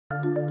It's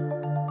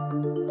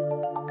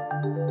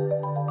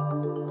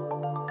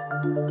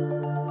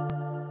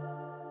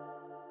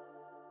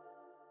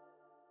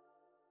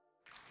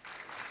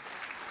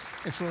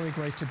really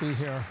great to be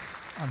here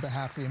on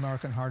behalf of the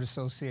American Heart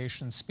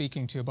Association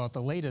speaking to you about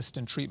the latest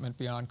in treatment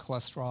beyond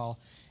cholesterol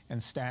and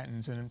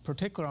statins. And in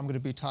particular, I'm going to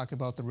be talking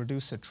about the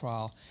REDUCE-IT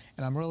trial,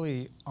 and I'm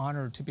really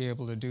honored to be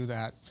able to do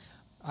that.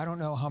 I don't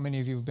know how many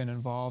of you have been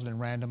involved in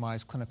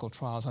randomized clinical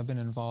trials. I've been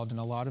involved in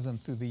a lot of them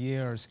through the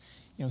years.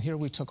 You know, here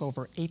we took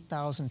over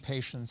 8,000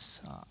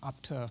 patients,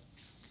 up to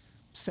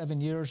 7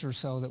 years or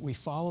so that we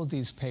followed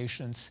these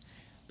patients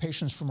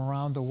from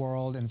around the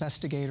world,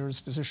 investigators,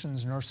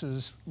 physicians,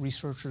 nurses,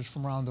 researchers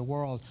from around the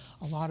world,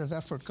 a lot of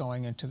effort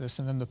going into this,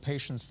 and then the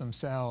patients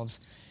themselves.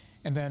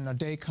 And then a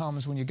day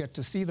comes when you get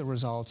to see the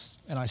results,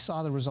 and I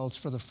saw the results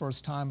for the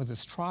first time of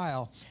this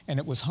trial, and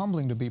it was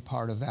humbling to be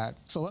part of that.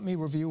 So let me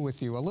review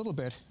with you a little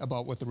bit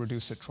about what the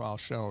REDUCE-IT trial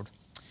showed.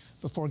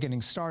 Before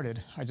getting started,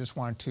 I just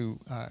want to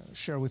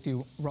share with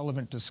you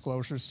relevant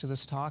disclosures to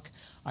this talk.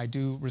 I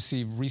do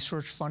receive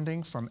research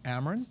funding from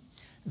Amarin.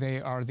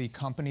 They are the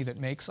company that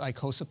makes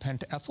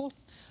icosapent ethyl.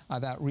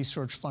 That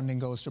research funding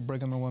goes to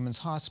Brigham and Women's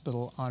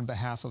Hospital on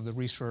behalf of the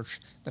research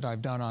that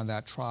I've done on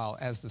that trial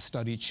as the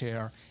study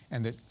chair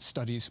and the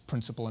study's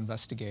principal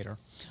investigator.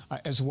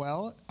 As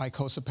well,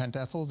 icosapent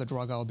ethyl, the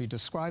drug I'll be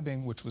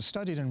describing, which was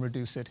studied in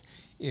REDUCE-IT,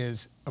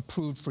 is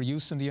approved for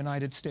use in the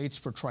United States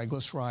for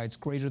triglycerides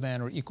greater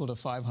than or equal to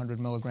 500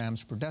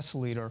 milligrams per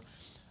deciliter.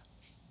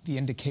 The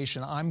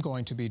indication I'm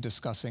going to be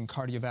discussing,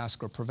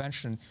 cardiovascular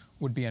prevention,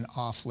 would be an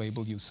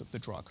off-label use of the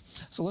drug.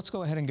 So let's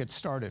go ahead and get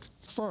started.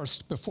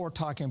 First, before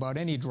talking about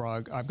any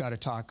drug, I've got to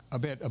talk a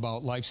bit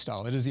about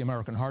lifestyle. It is the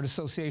American Heart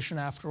Association,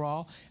 after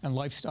all, and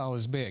lifestyle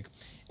is big.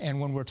 And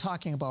when we're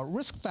talking about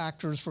risk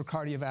factors for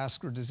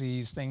cardiovascular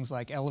disease, things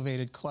like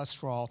elevated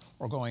cholesterol,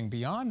 or going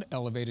beyond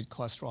elevated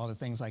cholesterol to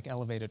things like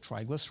elevated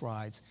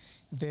triglycerides,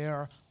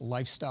 their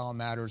lifestyle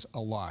matters a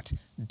lot.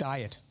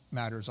 Diet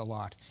matters a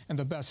lot. And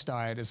the best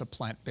diet is a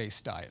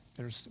plant-based diet.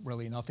 There's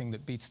really nothing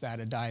that beats that,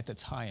 a diet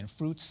that's high in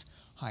fruits,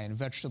 high in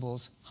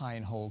vegetables, high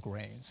in whole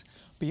grains.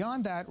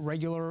 Beyond that,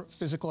 regular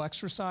physical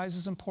exercise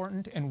is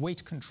important, and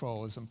weight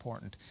control is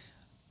important.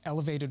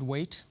 Elevated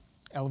weight,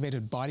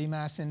 elevated body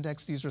mass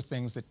index, these are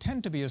things that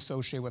tend to be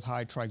associated with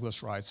high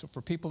triglycerides. So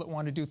for people that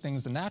want to do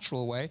things the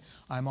natural way,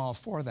 I'm all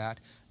for that.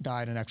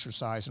 Diet and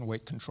exercise and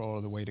weight control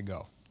are the way to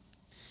go.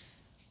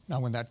 Now,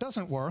 when that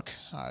doesn't work,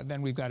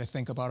 then we've got to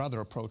think about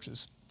other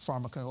approaches,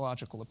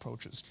 pharmacological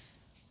approaches.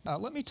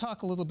 Let me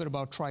talk a little bit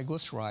about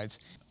triglycerides.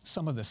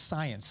 Some of the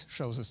science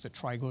shows us that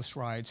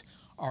triglycerides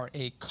are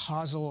a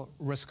causal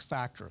risk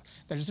factor.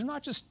 That is, they're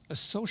not just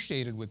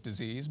associated with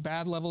disease.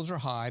 Bad levels are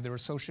high. They're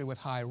associated with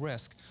high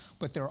risk.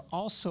 But they're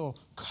also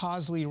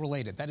causally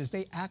related. That is,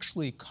 they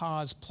actually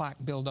cause plaque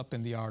buildup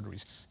in the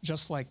arteries,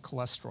 just like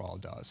cholesterol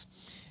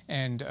does.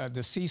 And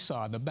the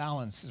seesaw, the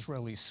balance is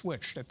really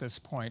switched at this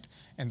point,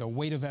 and the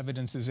weight of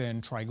evidence is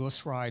in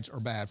triglycerides are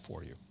bad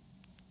for you.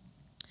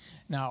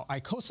 Now,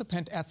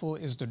 icosapent ethyl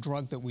is the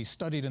drug that we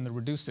studied in the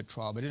REDUCE-IT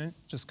trial, but it didn't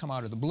just come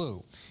out of the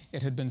blue.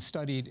 It had been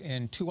studied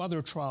in 2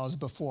 other trials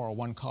before,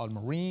 one called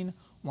Marine,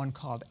 one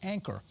called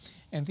Anchor.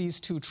 And these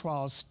 2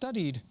 trials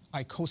studied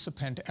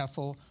icosapent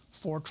ethyl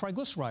for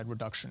triglyceride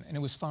reduction, and it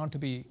was found to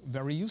be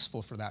very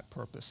useful for that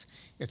purpose.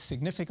 It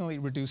significantly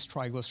reduced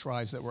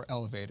triglycerides that were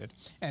elevated.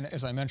 And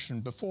as I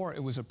mentioned before,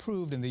 it was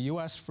approved in the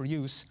US for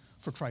use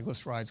for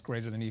triglycerides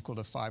greater than or equal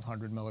to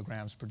 500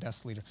 milligrams per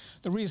deciliter.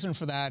 The reason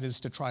for that is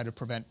to try to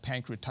prevent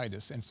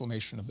pancreatitis,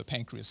 inflammation of the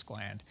pancreas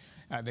gland,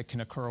 that can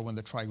occur when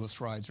the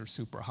triglycerides are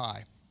super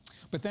high.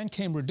 But then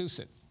came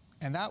REDUCE-IT.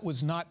 And that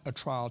was not a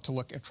trial to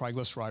look at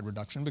triglyceride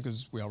reduction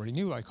because we already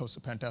knew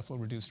icosapent ethyl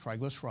reduced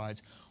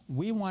triglycerides.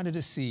 We wanted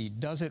to see,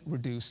 does it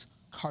reduce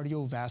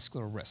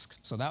cardiovascular risk?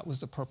 So that was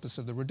the purpose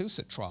of the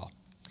REDUCE-IT trial.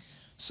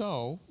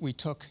 So we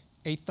took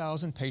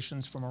 8,000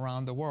 patients from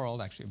around the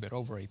world, actually a bit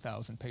over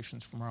 8,000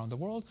 patients from around the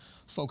world,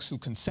 folks who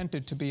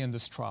consented to be in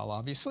this trial,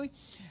 obviously.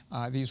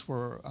 These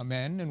were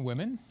men and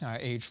women,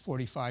 aged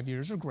 45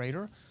 years or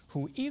greater,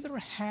 who either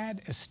had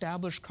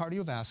established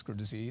cardiovascular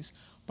disease,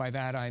 by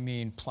that I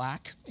mean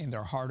plaque in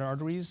their heart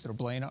arteries, their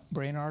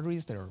brain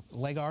arteries, their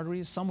leg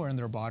arteries, somewhere in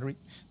their body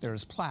there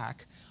is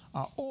plaque,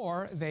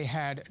 or they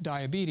had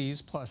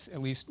diabetes plus at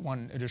least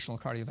one additional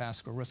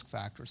cardiovascular risk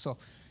factor. So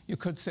you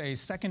could say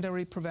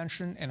secondary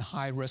prevention and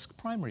high-risk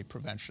primary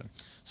prevention.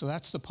 So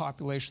that's the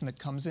population that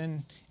comes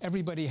in.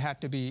 Everybody had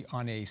to be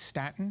on a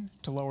statin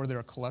to lower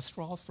their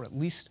cholesterol for at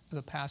least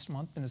the past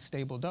month in a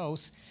stable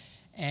dose,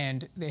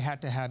 and they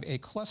had to have a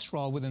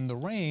cholesterol within the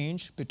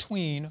range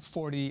between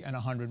 40 and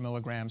 100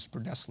 milligrams per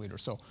deciliter.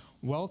 So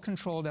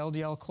well-controlled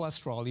LDL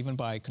cholesterol, even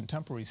by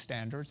contemporary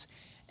standards.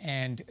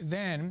 And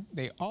then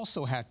they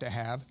also had to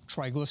have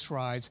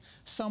triglycerides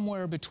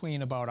somewhere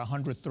between about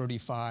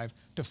 135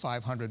 to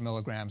 500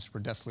 milligrams per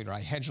deciliter. I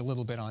hedge a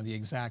little bit on the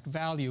exact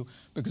value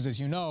because,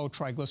 as you know,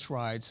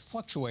 triglycerides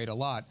fluctuate a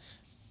lot.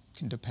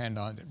 can depend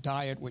on their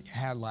diet, what you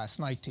had last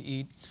night to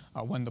eat,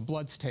 when the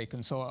blood's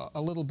taken, so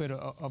a little bit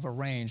of a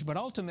range. But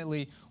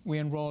ultimately, we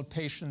enrolled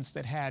patients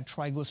that had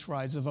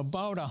triglycerides of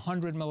about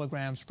 100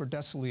 milligrams per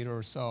deciliter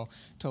or so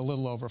to a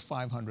little over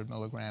 500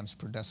 milligrams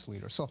per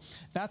deciliter. So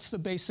that's the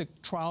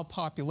basic trial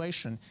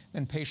population.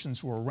 Then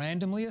patients were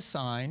randomly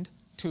assigned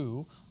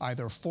to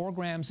either 4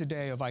 grams a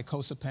day of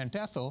icosapent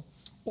ethyl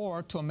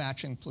or to a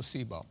matching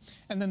placebo.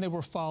 And then they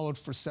were followed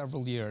for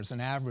several years, an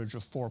average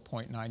of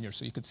 4.9 years.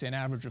 So you could say an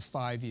average of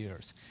 5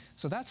 years.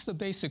 So that's the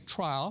basic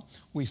trial.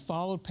 We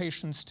followed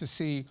patients to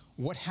see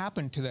what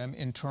happened to them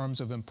in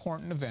terms of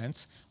important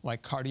events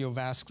like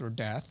cardiovascular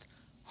death,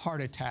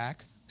 heart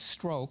attack,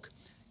 stroke,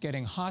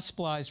 getting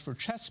hospitalized for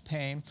chest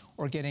pain,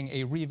 or getting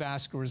a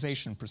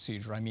revascularization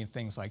procedure. I mean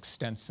things like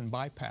stents and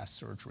bypass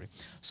surgery.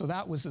 So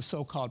that was the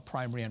so-called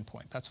primary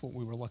endpoint. That's what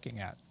we were looking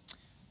at.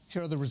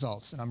 Here are the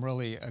results, and I'm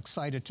really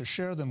excited to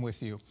share them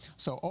with you.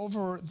 So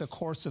over the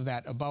course of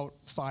that about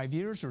 5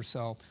 years or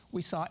so,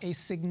 we saw a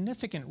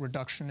significant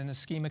reduction in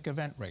ischemic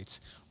event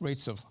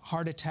rates of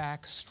heart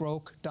attack,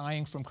 stroke,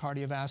 dying from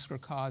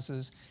cardiovascular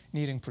causes,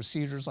 needing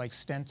procedures like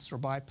stents or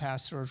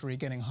bypass surgery,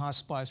 getting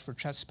hospitalized for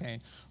chest pain,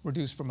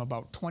 reduced from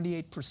about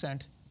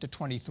 28% to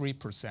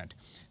 23%.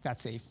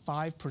 That's a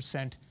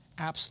 5%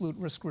 absolute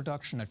risk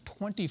reduction, a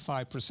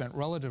 25%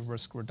 relative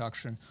risk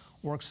reduction,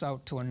 works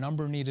out to a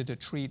number needed to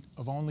treat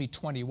of only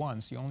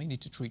 21. So you only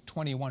need to treat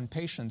 21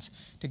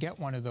 patients to get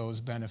one of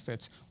those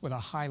benefits with a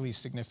highly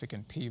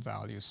significant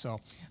p-value. So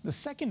the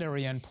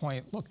secondary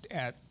endpoint looked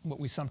at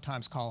what we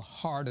sometimes call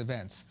hard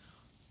events,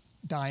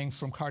 dying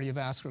from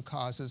cardiovascular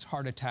causes,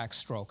 heart attack,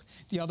 stroke.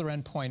 The other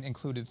endpoint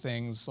included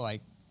things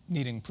like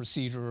needing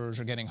procedures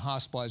or getting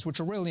hospitalized,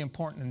 which are really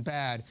important and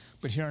bad,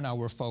 but here now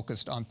we're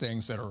focused on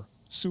things that are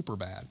super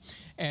bad.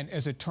 And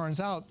as it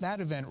turns out, that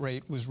event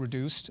rate was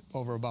reduced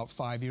over about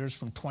 5 years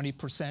from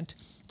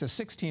 20% to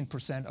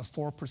 16%, a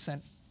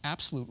 4%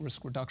 absolute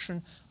risk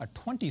reduction, a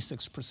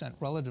 26%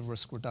 relative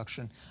risk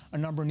reduction, a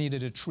number needed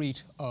to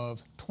treat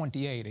of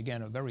 28,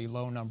 again, a very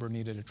low number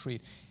needed to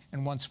treat,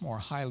 and once more,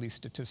 highly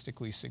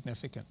statistically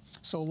significant.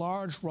 So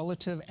large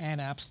relative and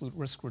absolute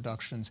risk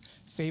reductions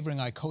favoring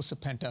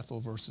icosapent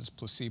ethyl versus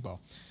placebo.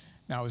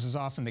 Now, as is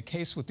often the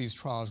case with these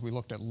trials, we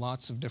looked at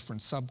lots of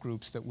different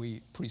subgroups that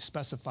we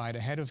pre-specified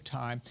ahead of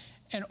time,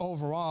 and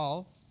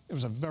overall, there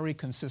was a very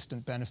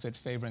consistent benefit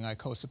favoring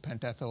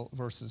icosapent ethyl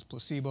versus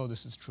placebo.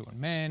 This is true in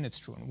men, it's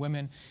true in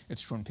women,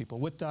 it's true in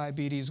people with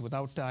diabetes,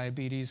 without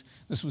diabetes.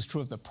 This was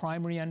true of the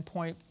primary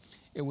endpoint.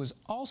 It was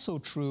also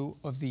true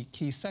of the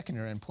key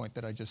secondary endpoint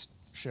that I just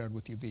shared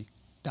with you, the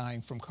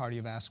dying from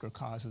cardiovascular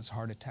causes,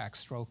 heart attack,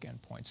 stroke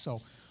endpoint.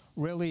 So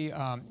really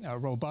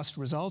robust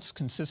results,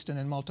 consistent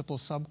in multiple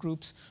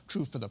subgroups,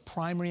 true for the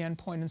primary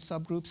endpoint in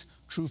subgroups,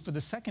 true for the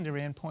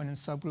secondary endpoint in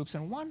subgroups,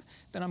 and one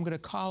that I'm going to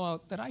call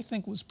out that I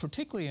think was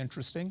particularly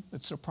interesting,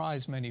 that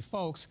surprised many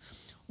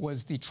folks,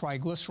 was the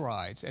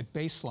triglycerides at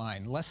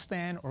baseline, less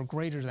than or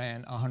greater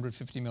than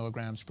 150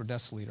 milligrams per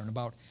deciliter, and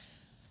about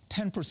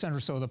 10% or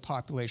so of the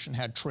population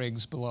had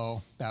trigs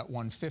below that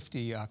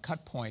 150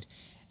 cut point,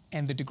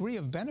 and the degree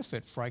of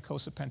benefit for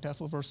icosapent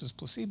ethyl versus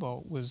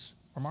placebo was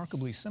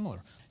remarkably similar.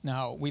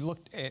 Now, we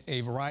looked at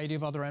a variety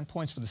of other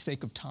endpoints. For the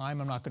sake of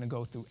time, I'm not going to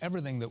go through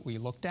everything that we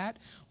looked at,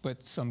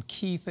 but some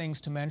key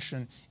things to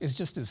mention is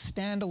just as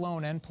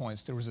standalone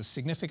endpoints, there was a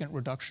significant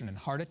reduction in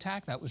heart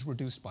attack. That was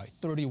reduced by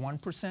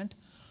 31%.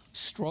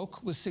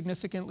 Stroke was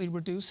significantly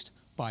reduced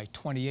by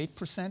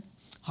 28%.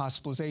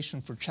 Hospitalization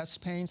for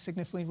chest pain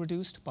significantly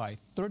reduced by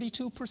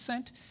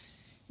 32%.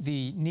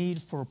 The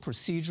need for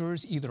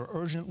procedures, either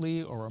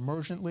urgently or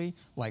emergently,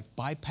 like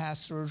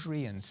bypass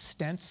surgery and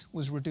stents,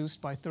 was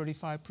reduced by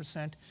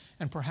 35%.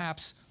 And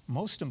perhaps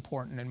most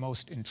important and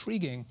most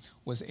intriguing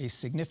was a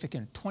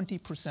significant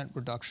 20%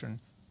 reduction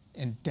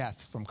in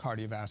death from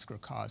cardiovascular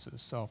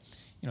causes. So,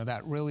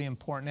 that really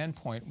important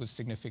endpoint was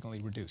significantly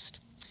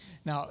reduced.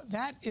 Now,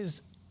 that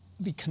is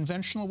the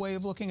conventional way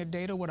of looking at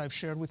data, what I've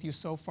shared with you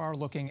so far,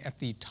 looking at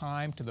the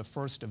time to the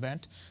first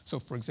event. So,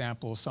 for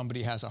example,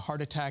 somebody has a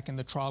heart attack in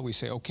the trial. We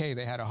say, okay,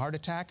 they had a heart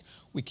attack.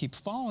 We keep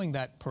following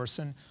that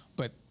person,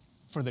 but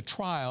for the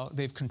trial,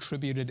 they've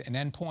contributed an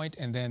endpoint,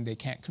 and then they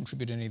can't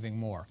contribute anything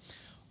more.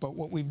 But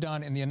what we've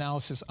done in the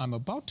analysis I'm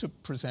about to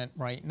present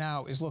right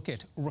now is look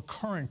at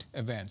recurrent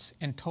events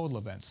and total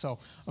events. So,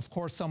 of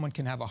course, someone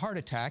can have a heart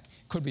attack,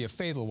 could be a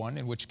fatal one,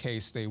 in which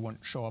case they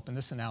wouldn't show up in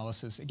this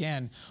analysis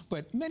again.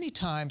 But many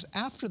times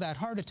after that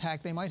heart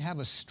attack, they might have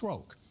a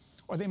stroke,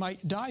 or they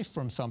might die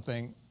from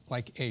something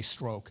like a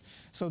stroke.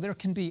 So there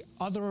can be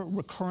other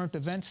recurrent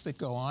events that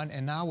go on,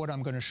 and now what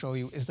I'm going to show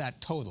you is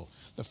that total.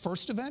 The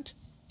first event,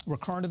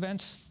 recurrent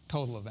events,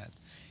 total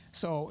event.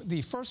 So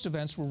the first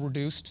events were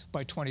reduced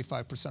by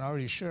 25%. I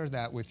already shared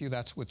that with you.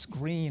 That's what's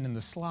green in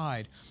the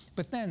slide.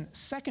 But then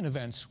second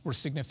events were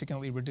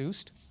significantly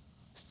reduced.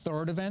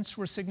 Third events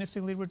were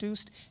significantly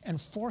reduced.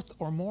 And fourth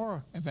or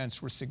more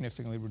events were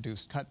significantly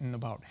reduced, cut in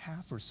about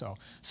half or so,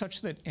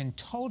 such that in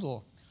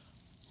total,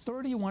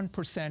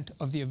 31%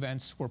 of the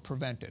events were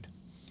prevented.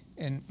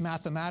 in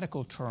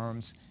mathematical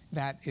terms,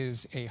 that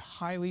is a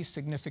highly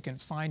significant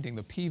finding.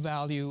 The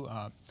p-value,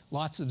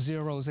 lots of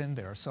zeros in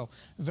there. So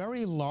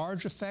very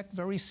large effect,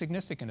 very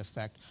significant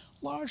effect.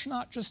 Large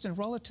not just in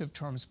relative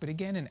terms, but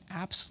again in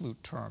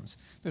absolute terms.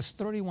 This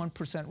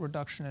 31%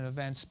 reduction in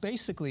events,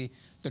 basically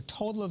the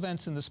total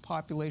events in this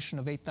population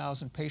of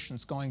 8,000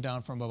 patients going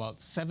down from about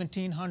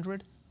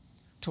 1,700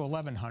 to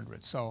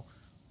 1,100. So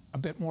a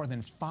bit more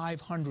than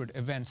 500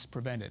 events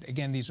prevented.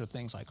 Again, these are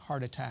things like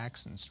heart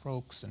attacks and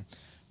strokes and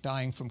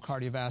dying from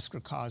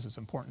cardiovascular causes,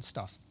 important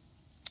stuff.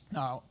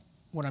 Now,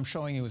 what I'm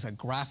showing you is a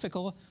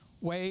graphical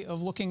way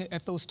of looking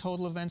at those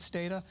total events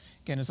data.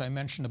 Again, as I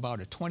mentioned,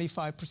 about a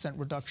 25%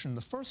 reduction in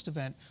the first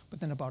event, but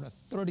then about a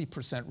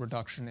 30%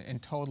 reduction in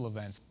total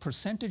events.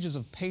 Percentages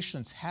of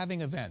patients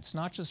having events,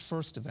 not just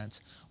first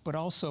events, but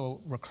also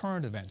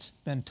recurrent events,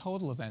 then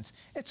total events.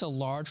 It's a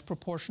large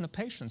proportion of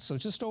patients. So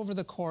just over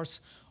the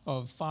course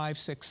of 5,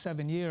 6,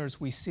 7 years,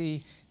 we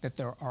see that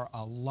there are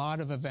a lot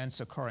of events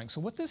occurring.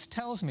 So what this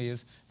tells me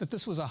is that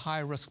this was a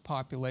high-risk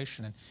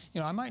population. And,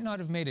 I might not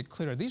have made it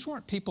clear. These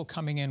weren't people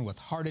coming in with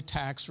heart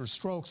attacks or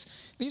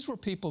strokes. These were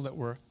people that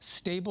were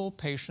stable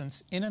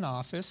patients in an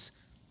office,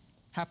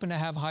 happen to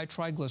have high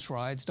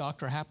triglycerides.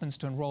 Doctor happens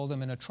to enroll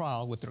them in a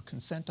trial with their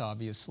consent,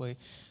 obviously.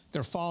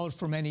 They're followed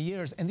for many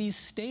years. And these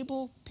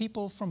stable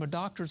people from a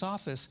doctor's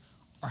office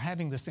are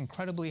having this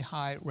incredibly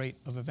high rate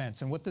of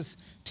events. And what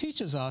this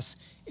teaches us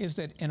is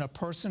that in a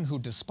person who,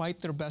 despite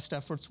their best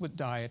efforts with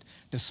diet,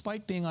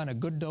 despite being on a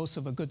good dose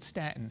of a good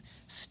statin,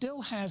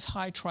 still has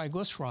high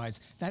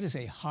triglycerides, that is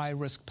a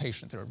high-risk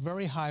patient. They're at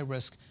very high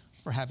risk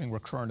for having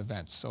recurrent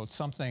events. So it's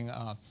something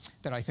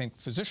that I think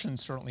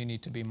physicians certainly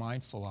need to be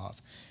mindful of.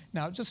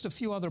 Now, just a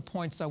few other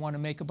points I want to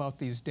make about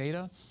these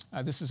data.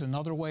 This is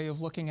another way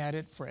of looking at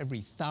it. For every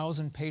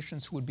 1,000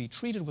 patients who would be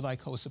treated with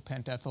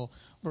icosapent ethyl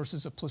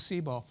versus a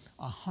placebo,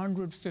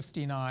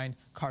 159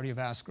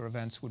 cardiovascular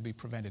events would be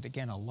prevented.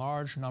 Again, a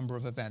large number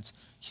of events,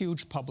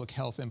 huge public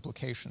health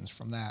implications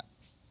from that.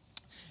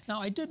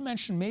 Now, I did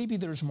mention maybe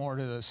there's more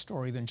to the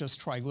story than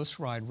just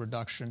triglyceride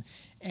reduction,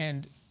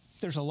 and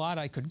there's a lot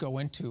I could go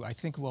into. I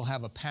think we'll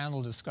have a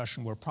panel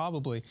discussion where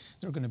probably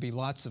there are going to be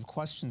lots of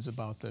questions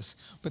about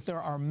this. But there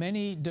are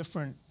many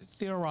different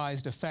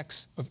theorized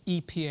effects of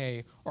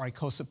EPA, or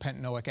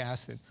icosapentaenoic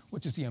acid,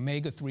 which is the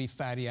omega-3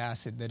 fatty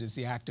acid that is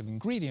the active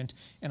ingredient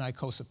in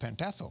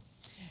icosapent ethyl.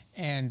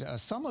 And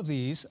some of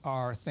these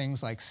are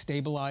things like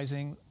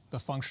stabilizing the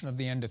function of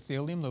the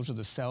endothelium. Those are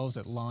the cells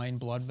that line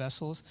blood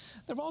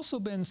vessels. There have also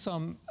been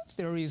some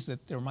theories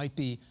that there might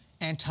be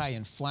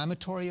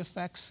anti-inflammatory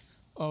effects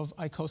of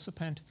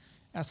icosapent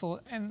ethyl,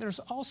 and there's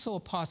also a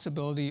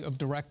possibility of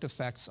direct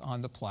effects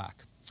on the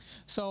plaque.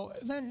 So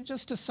then,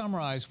 just to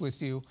summarize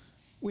with you,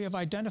 we have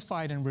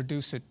identified and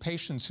reduced it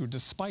patients who,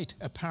 despite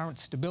apparent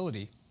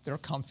stability, they're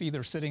comfy,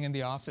 they're sitting in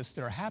the office,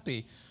 they're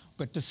happy,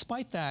 but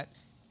despite that,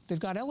 they've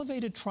got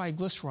elevated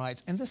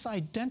triglycerides, and this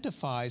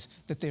identifies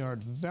that they are at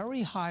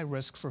very high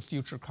risk for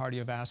future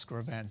cardiovascular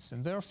events.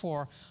 And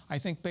therefore, I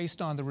think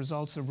based on the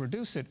results of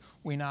Reduce It,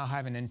 we now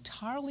have an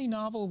entirely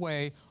novel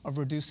way of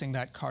reducing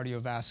that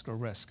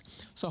cardiovascular risk.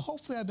 So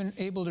hopefully I've been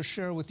able to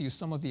share with you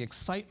some of the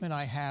excitement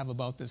I have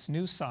about this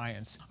new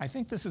science. I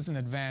think this is an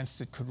advance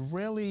that could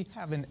really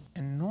have an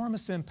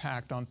enormous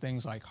impact on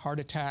things like heart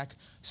attack,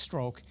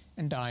 stroke,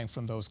 and dying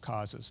from those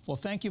causes. Well,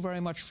 thank you very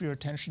much for your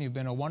attention. You've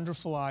been a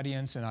wonderful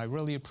audience, and I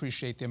really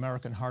appreciate the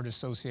American Heart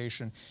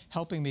Association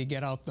helping me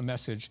get out the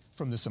message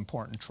from this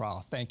important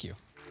trial. Thank you.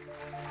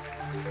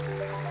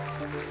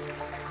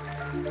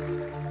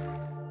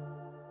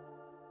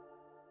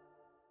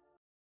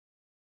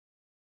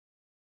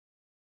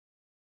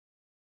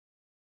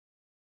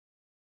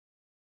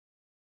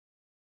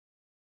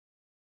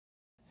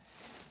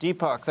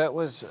 Deepak, that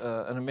was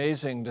an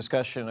amazing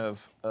discussion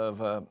of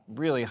a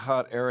really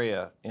hot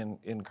area in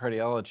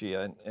cardiology,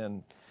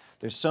 and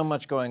there's so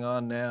much going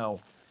on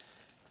now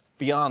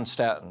beyond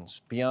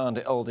statins, beyond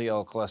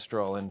LDL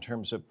cholesterol in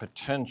terms of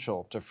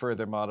potential to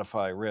further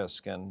modify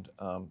risk. And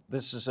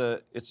it's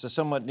a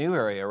somewhat new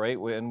area, right?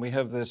 And we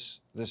have this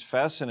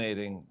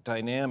fascinating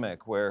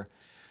dynamic where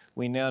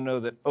we now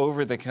know that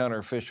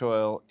over-the-counter fish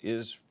oil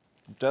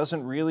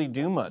doesn't really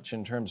do much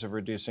in terms of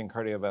reducing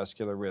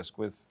cardiovascular risk.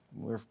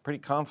 We're pretty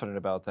confident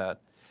about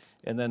that.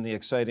 And then the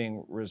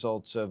exciting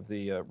results of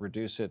the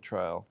Reduce It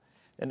trial.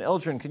 And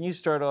Eldrin, can you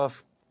start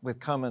off with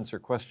comments or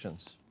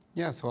questions?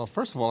 Yes, well,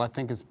 first of all, I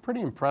think it's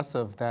pretty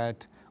impressive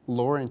that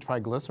lowering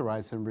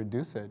triglycerides and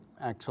Reduce It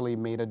actually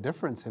made a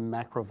difference in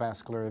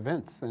macrovascular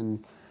events.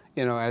 And,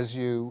 as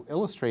you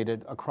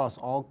illustrated, across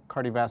all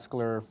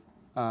cardiovascular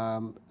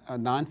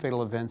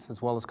non-fatal events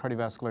as well as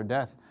cardiovascular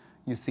death,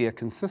 you see a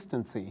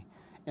consistency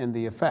in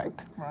the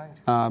effect.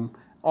 Right.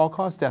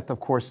 All-cause death, of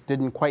course,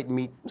 didn't quite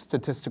meet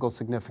statistical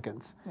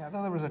significance. Yeah,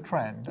 though there was a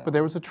trend. But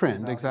there was a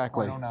trend,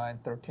 exactly. 0.09,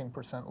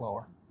 13%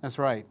 lower. That's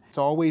right. It's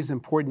always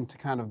important to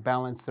kind of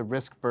balance the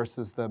risk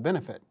versus the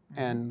benefit. Mm-hmm.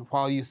 And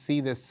while you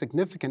see this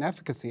significant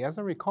efficacy, as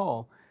I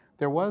recall,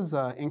 there was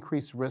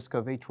increased risk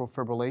of atrial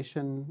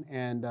fibrillation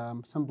and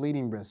some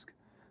bleeding risk.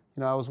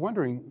 I was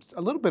wondering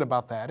a little bit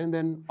about that. And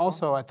then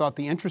also, I thought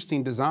the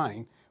interesting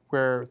design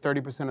where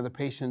 30% of the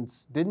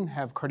patients didn't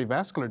have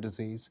cardiovascular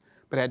disease,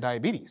 but had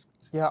diabetes.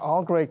 Yeah,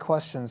 all great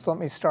questions. Let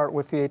me start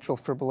with the atrial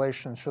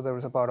fibrillation. So there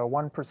was about a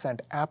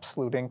 1%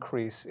 absolute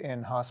increase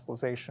in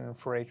hospitalization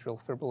for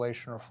atrial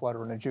fibrillation or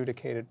flutter, an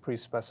adjudicated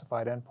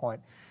pre-specified endpoint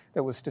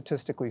that was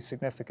statistically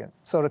significant.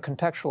 So to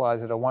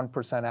contextualize it, a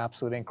 1%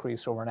 absolute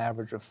increase over an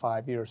average of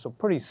 5 years. So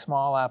pretty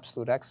small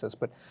absolute excess.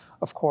 But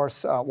of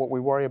course, what we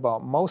worry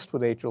about most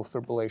with atrial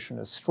fibrillation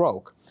is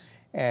stroke.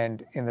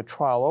 And in the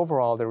trial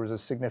overall, there was a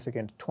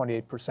significant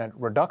 28%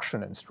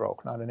 reduction in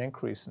stroke, not an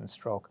increase in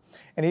stroke.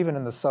 And even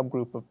in the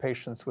subgroup of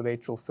patients with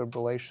atrial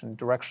fibrillation,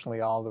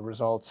 directionally all the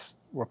results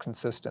were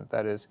consistent.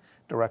 That is,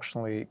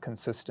 directionally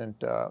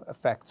consistent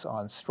effects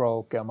on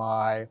stroke,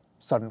 MI,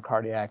 sudden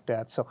cardiac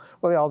death. So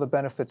really all the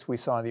benefits we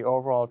saw in the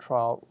overall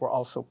trial were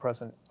also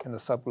present in the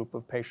subgroup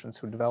of patients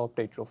who developed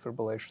atrial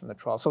fibrillation in the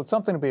trial. So it's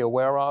something to be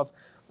aware of,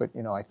 but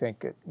I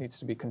think it needs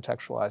to be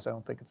contextualized. I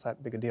don't think it's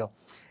that big a deal.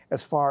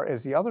 As far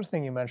as the other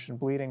thing you mentioned,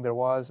 bleeding, there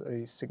was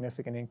a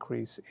significant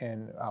increase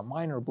in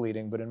minor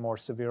bleeding, but in more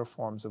severe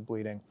forms of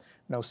bleeding,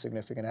 no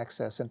significant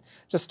excess. And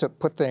just to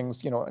put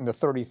things, in the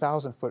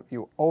 30,000-foot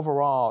view,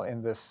 overall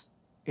in this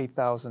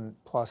 8,000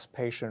 plus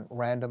patient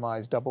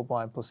randomized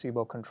double-blind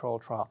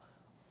placebo-controlled trial,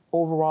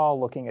 overall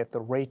looking at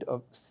the rate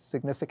of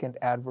significant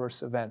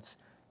adverse events,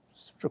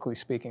 strictly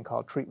speaking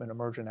called treatment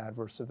emergent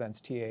adverse events,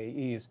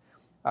 TAEs,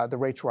 the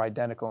rates were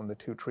identical in the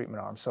two treatment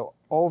arms. So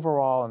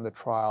overall in the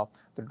trial,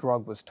 the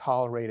drug was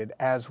tolerated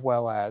as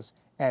well as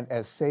and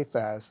as safe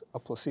as a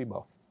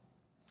placebo.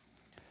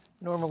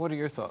 Norma, what are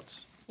your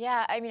thoughts?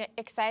 Yeah, I mean,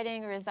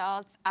 exciting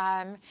results.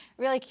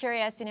 Really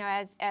curious,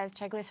 as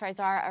triglycerides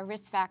are a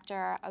risk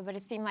factor, but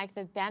it seemed like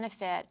the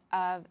benefit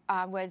of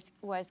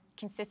was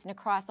consistent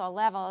across all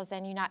levels,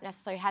 and you not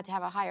necessarily had to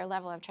have a higher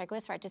level of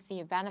triglyceride to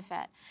see a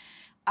benefit.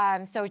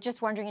 So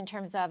just wondering in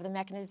terms of the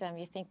mechanism,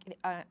 you think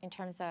in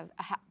terms of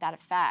that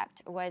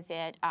effect, was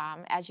it,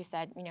 as you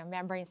said,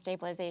 membrane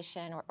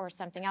stabilization or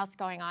something else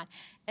going on?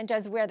 And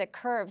does where the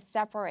curves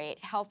separate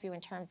help you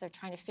in terms of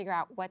trying to figure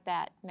out what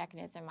that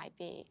mechanism might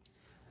be?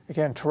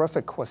 Again,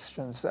 terrific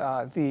questions.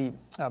 The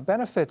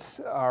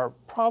benefits are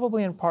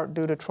probably in part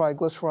due to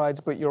triglycerides,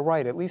 but you're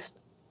right, at least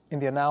in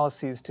the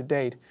analyses to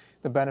date,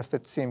 the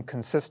benefits seem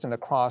consistent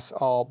across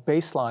all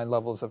baseline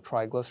levels of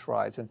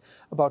triglycerides. And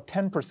about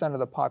 10% of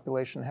the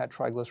population had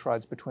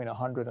triglycerides between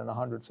 100 and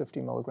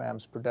 150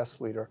 milligrams per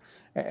deciliter,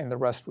 and the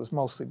rest was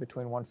mostly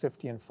between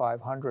 150 and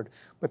 500.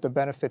 But the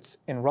benefits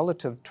in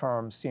relative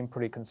terms seem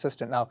pretty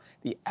consistent. Now,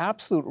 the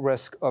absolute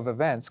risk of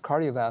events,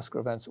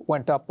 cardiovascular events,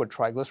 went up with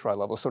triglyceride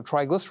levels. So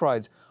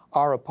triglycerides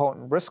are a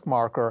potent risk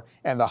marker,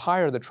 and the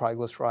higher the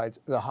triglycerides,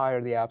 the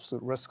higher the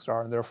absolute risks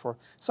are, and therefore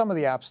some of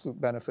the absolute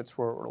benefits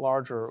were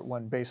larger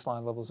when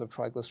baseline levels of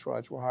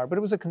triglycerides were higher. But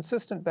it was a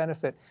consistent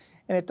benefit,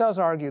 and it does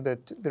argue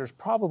that there's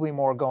probably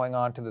more going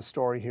on to the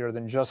story here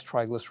than just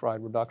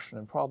triglyceride reduction,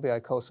 and probably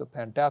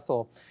icosapent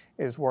ethyl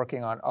is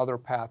working on other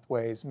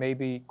pathways,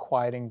 maybe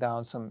quieting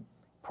down some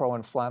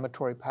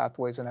pro-inflammatory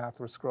pathways in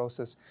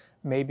atherosclerosis,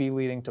 maybe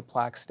leading to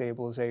plaque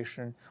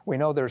stabilization. We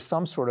know there's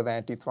some sort of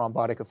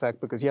antithrombotic effect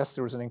because, yes,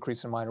 there was an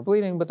increase in minor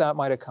bleeding, but that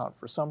might account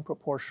for some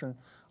proportion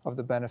of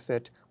the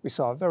benefit. We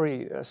saw a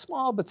very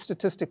small but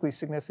statistically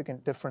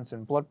significant difference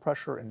in blood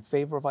pressure in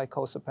favor of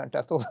icosapent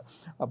ethyl,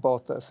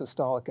 both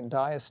systolic and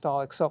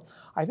diastolic. So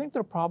I think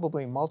there are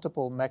probably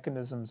multiple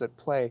mechanisms at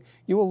play.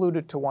 You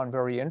alluded to one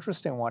very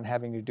interesting one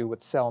having to do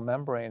with cell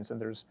membranes,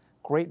 and there's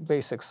great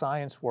basic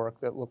science work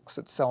that looks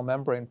at cell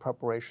membrane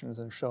preparations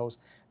and shows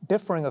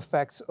differing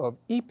effects of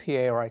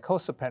EPA or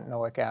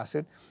icosapentaenoic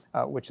acid,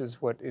 which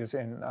is what is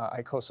in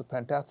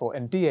icosapent ethyl,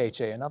 and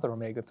DHA, another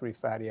omega-3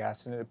 fatty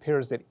acid. And it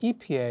appears that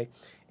EPA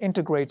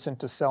integrates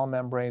into cell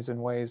membranes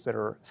in ways that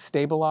are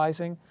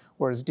stabilizing,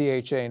 whereas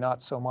DHA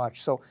not so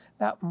much. So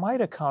that might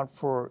account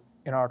for,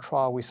 in our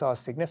trial, we saw a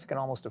significant,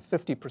 almost a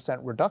 50%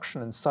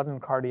 reduction in sudden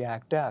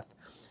cardiac death.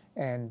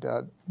 And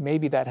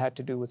maybe that had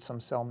to do with some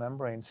cell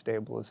membrane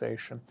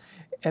stabilization.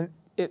 And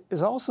it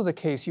is also the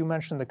case, you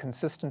mentioned the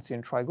consistency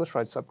in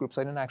triglyceride subgroups.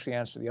 I didn't actually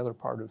answer the other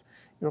part of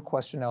your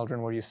question,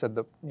 Eldrin, where you said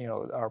that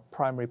our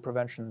primary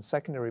prevention and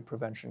secondary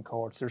prevention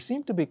cohorts, there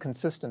seemed to be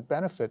consistent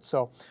benefits.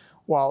 So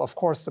while, of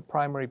course, the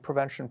primary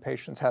prevention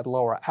patients had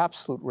lower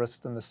absolute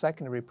risk than the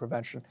secondary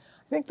prevention,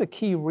 I think the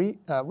key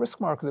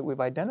risk marker that we've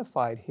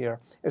identified here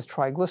is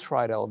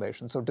triglyceride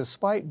elevation. So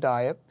despite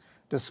diet,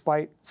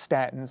 despite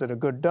statins at a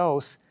good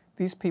dose,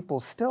 these people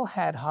still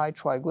had high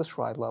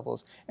triglyceride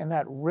levels, and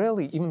that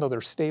really, even though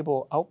they're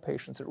stable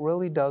outpatients, it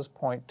really does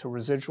point to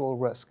residual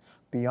risk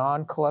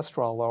beyond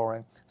cholesterol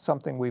lowering,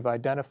 something we've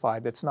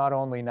identified that's not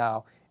only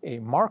now a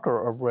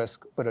marker of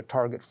risk, but a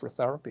target for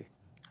therapy.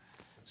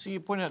 So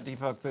you point out,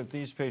 Deepak, that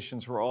these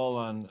patients were all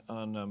on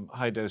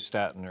high-dose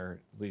statin,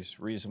 or at least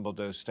reasonable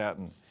dose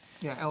statin.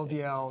 Yeah,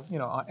 LDL,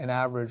 an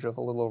average of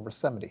a little over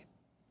 70.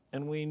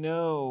 And we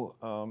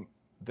know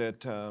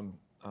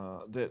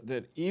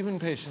that even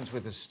patients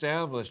with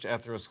established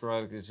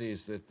atherosclerotic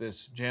disease, that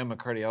this JAMA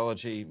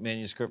cardiology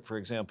manuscript, for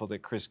example, that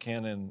Chris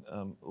Cannon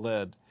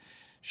led,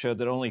 showed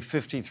that only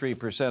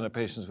 53% of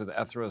patients with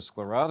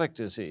atherosclerotic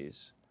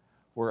disease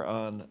were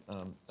on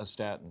a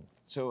statin.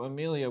 So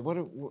Amelia,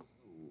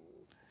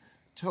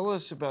 tell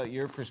us about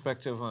your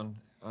perspective on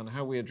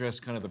how we address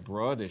kind of the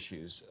broad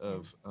issues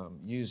of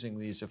using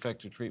these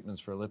effective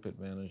treatments for lipid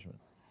management.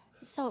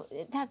 So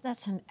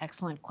that's an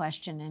excellent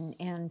question,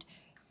 and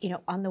you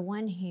know, on the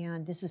one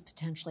hand, this is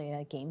potentially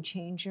a game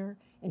changer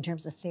in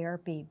terms of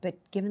therapy, but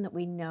given that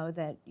we know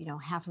that, you know,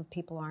 half of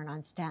people aren't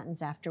on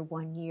statins after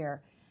 1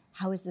 year,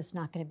 how is this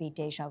not going to be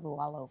deja vu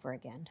all over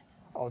again?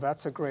 Oh,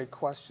 that's a great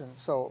question.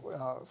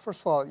 So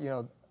first of all, you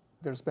know,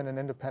 there's been an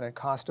independent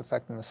cost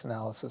effectiveness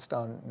analysis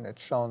done, and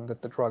it's shown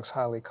that the drug's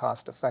highly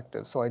cost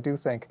effective. So I do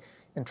think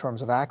in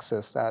terms of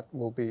access, that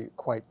will be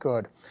quite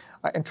good.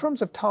 In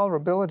terms of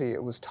tolerability,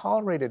 it was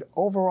tolerated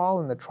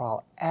overall in the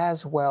trial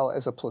as well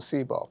as a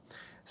placebo.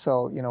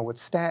 So, you know, with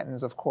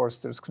statins, of course,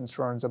 there's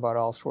concerns about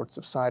all sorts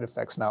of side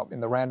effects. Now,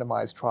 in the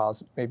randomized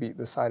trials, maybe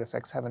the side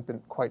effects haven't been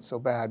quite so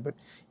bad, but,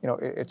 you know,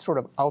 it's sort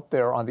of out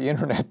there on the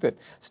internet that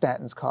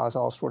statins cause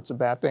all sorts of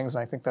bad things,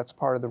 and I think that's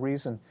part of the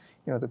reason,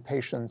 you know, the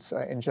patients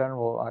in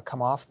general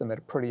come off them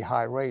at pretty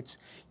high rates.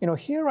 You know,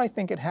 here I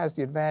think it has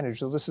the advantage,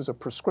 though this is a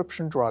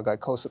prescription drug,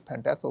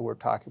 icosapent we're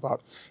talking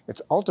about,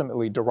 it's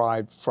ultimately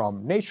derived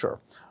from nature.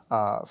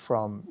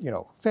 From, you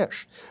know,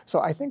 fish. So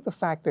I think the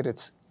fact that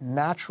it's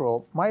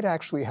natural might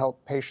actually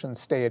help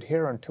patients stay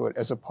adherent to it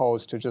as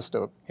opposed to just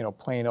a, you know,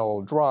 plain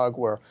old drug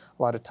where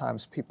a lot of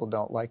times people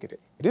don't like it.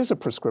 It is a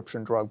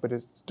prescription drug, but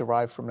it's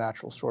derived from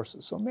natural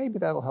sources. So maybe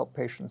that'll help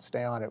patients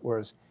stay on it,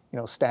 whereas, you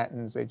know,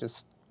 statins, they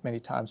just, many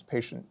times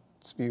patients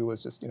view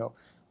as just, you know,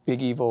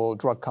 big evil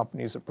drug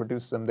companies that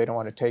produce them. They don't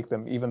want to take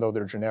them, even though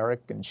they're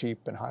generic and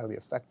cheap and highly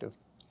effective.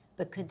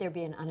 But could there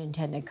be an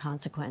unintended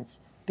consequence?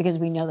 Because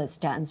we know that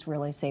statins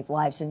really save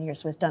lives, and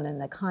yours was done in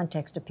the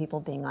context of people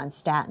being on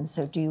statins.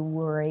 So do you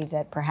worry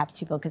that perhaps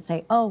people could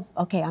say, oh,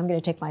 okay, I'm going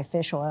to take my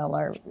fish oil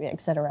or et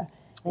cetera,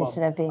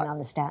 instead of being on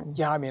the statin?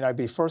 Yeah, I mean, I'd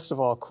be first of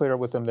all clear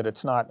with them that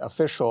it's not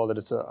official, that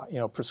it's a, you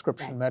know,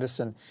 prescription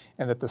medicine,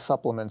 and that the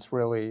supplements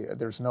really,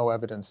 there's no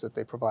evidence that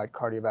they provide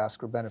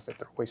cardiovascular benefit.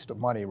 They're a waste of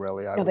money,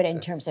 really. No, but in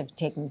terms of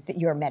taking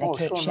your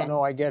medication. Oh, sure,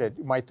 no, I get it.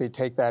 Might they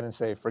take that and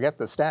say, forget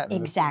the statin?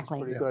 Exactly.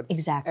 This pretty good.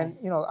 Exactly. And,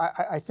 you know,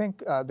 I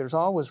think there's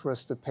always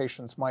risk that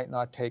patients might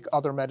not take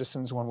other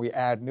medicines when we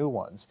add new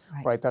ones,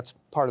 right? That's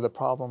part of the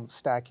problem,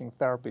 stacking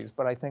therapies.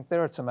 But I think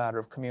there it's a matter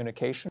of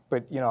communication.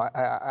 But, you know,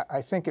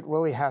 I think it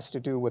really has to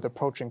do with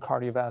approaching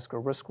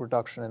cardiovascular risk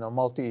reduction in a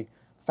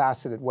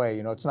multifaceted way.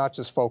 You know, it's not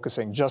just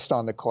focusing just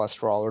on the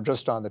cholesterol or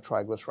just on the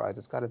triglycerides.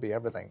 It's got to be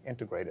everything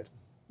integrated.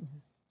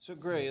 So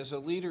Gray, as a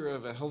leader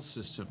of a health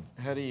system,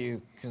 how do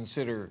you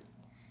consider,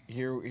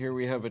 here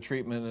we have a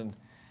treatment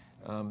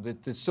and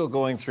that's still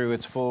going through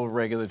its full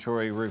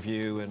regulatory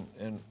review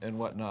and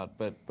whatnot,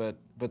 but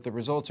the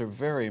results are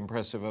very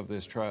impressive of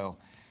this trial.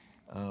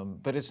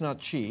 But it's not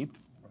cheap,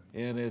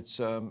 and it's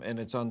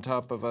on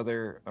top of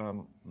other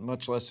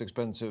much less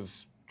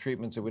expensive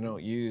treatments that we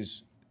don't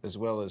use as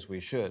well as we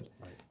should.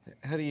 Right.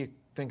 How do you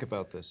think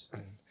about this?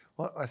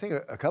 Well, I think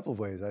a couple of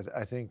ways.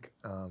 I think,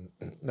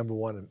 number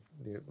one,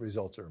 the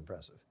results are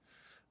impressive.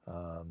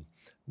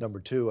 Number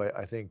two,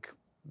 I think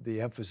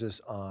the emphasis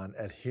on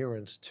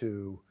adherence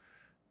to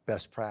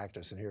best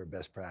practice, and here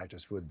best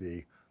practice would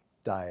be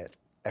diet,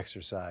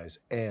 exercise,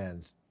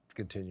 and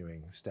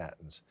continuing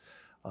statins.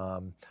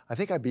 I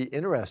think I'd be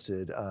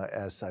interested,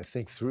 as I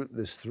think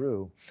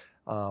through,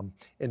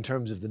 in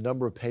terms of the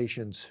number of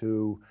patients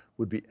who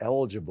would be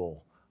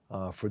eligible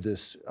for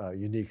this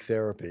unique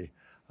therapy,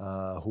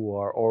 who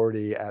are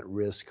already at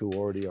risk, who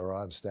already are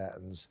on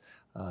statins.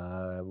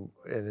 And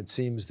it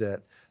seems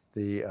that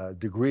the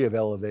degree of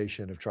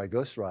elevation of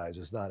triglycerides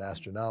is not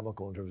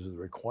astronomical in terms of the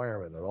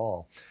requirement at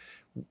all.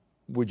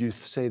 Would you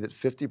say that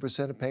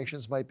 50% of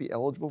patients might be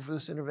eligible for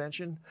this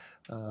intervention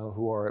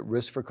who are at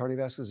risk for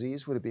cardiovascular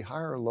disease? Would it be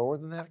higher or lower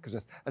than that?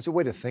 Because that's a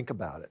way to think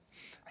about it.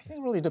 I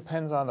think it really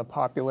depends on the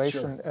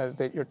population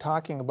that you're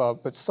talking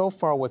about, but so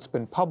far what's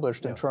been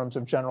published in terms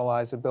of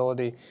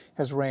generalizability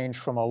has ranged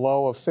from a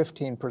low of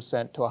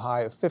 15% to a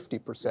high of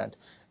 50%.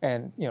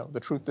 And, you know, the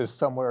truth is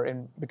somewhere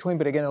in between,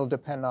 but again, it'll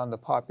depend on the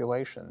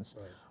populations.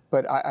 Right.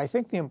 But I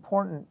think the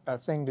important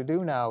thing to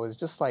do now is,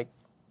 just like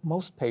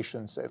most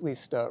patients, at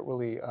least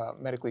really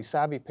medically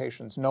savvy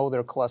patients, know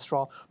their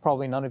cholesterol.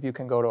 Probably none of you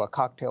can go to a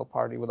cocktail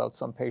party without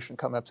some patient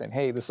coming up saying,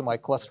 hey, this is my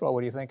cholesterol,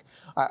 what do you think?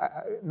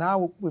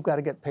 Now we've got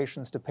to get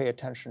patients to pay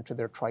attention to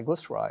their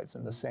triglycerides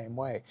in the same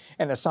way.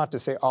 And it's not to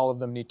say all of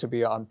them need to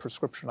be on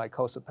prescription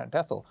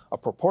icosapent. A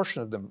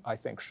proportion of them, I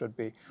think, should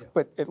be. Yeah.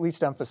 But at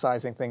least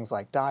emphasizing things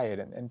like diet.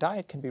 And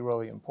diet can be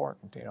really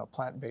important, you know,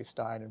 plant-based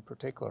diet in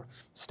particular.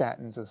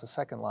 Statins is a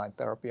second-line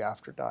therapy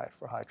after diet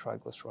for high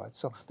triglycerides.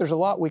 So there's a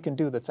lot we can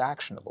do that's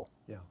actionable.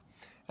 Yeah,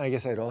 and I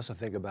guess I'd also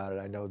think about it.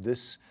 I know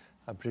this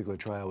particular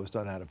trial was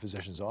done out of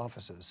physicians'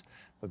 offices,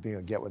 but being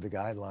a get with the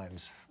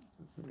guidelines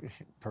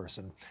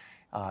person,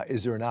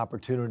 is there an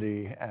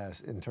opportunity,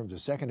 as in terms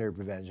of secondary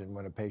prevention,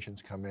 when a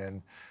patient's come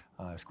in,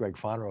 as Greg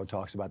Fonroe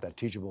talks about that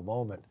teachable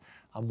moment,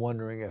 I'm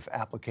wondering if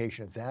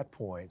application at that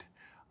point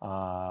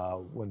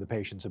when the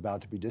patient's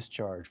about to be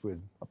discharged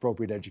with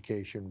appropriate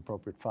education,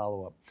 appropriate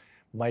follow-up,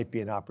 might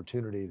be an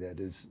opportunity that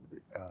is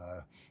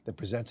that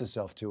presents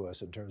itself to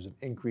us in terms of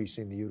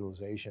increasing the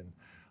utilization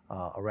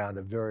around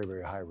a very,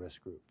 very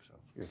high-risk group. So,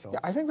 your thoughts? Yeah,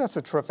 I think that's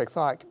a terrific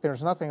thought.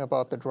 There's nothing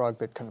about the drug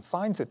that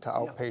confines it to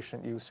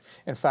outpatient use.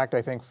 In fact,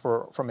 I think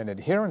from an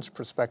adherence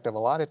perspective, a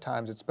lot of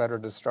times it's better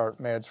to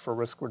start meds for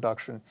risk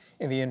reduction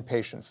in the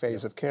inpatient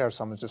phase of care.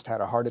 Someone's just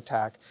had a heart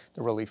attack.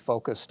 They're really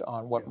focused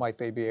on what might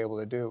they be able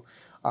to do.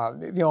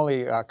 The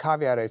only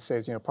caveat I'd say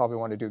is, probably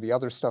want to do the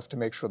other stuff to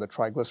make sure the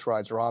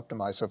triglycerides are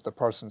optimized. So if the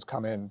person's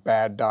come in,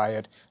 bad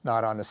diet,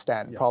 not on a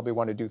statin, probably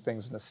want to do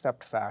things in a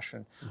stepped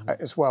fashion.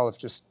 As well, if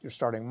just you're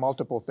starting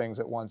multiple things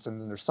at once and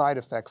then there's side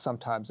effects,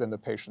 sometimes then the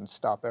patients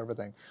stop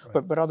everything.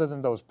 But other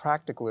than those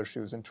practical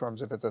issues in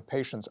terms of if the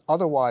patient's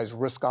otherwise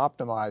risk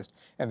optimized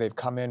and they've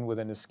come in with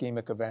an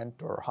ischemic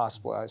event or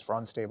hospitalized for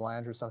unstable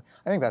angina or something,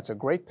 I think that's a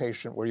great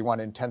patient where you want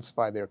to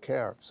intensify their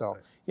care. So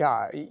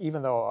yeah,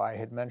 even though I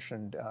had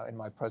mentioned in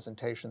my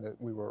presentation that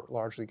we were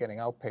largely getting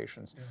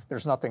outpatients,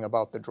 there's nothing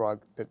about the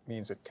drug that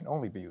means it can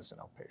only be used in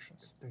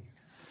outpatients. Thank you.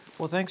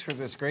 Well, thanks for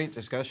this great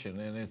discussion,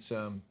 and it's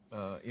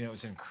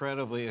it's an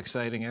incredibly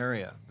exciting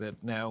area that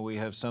now we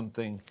have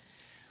something.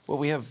 Well,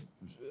 we have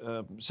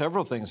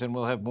several things, and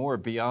we'll have more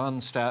beyond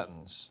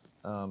statins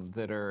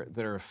that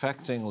are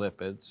affecting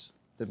lipids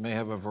that may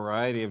have a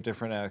variety of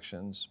different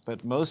actions,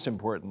 but most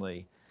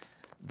importantly,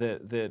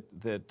 that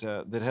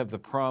have the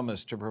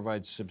promise to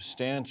provide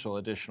substantial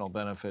additional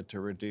benefit to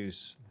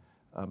reduce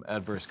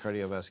adverse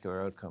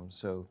cardiovascular outcomes.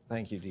 So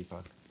thank you,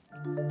 Deepak.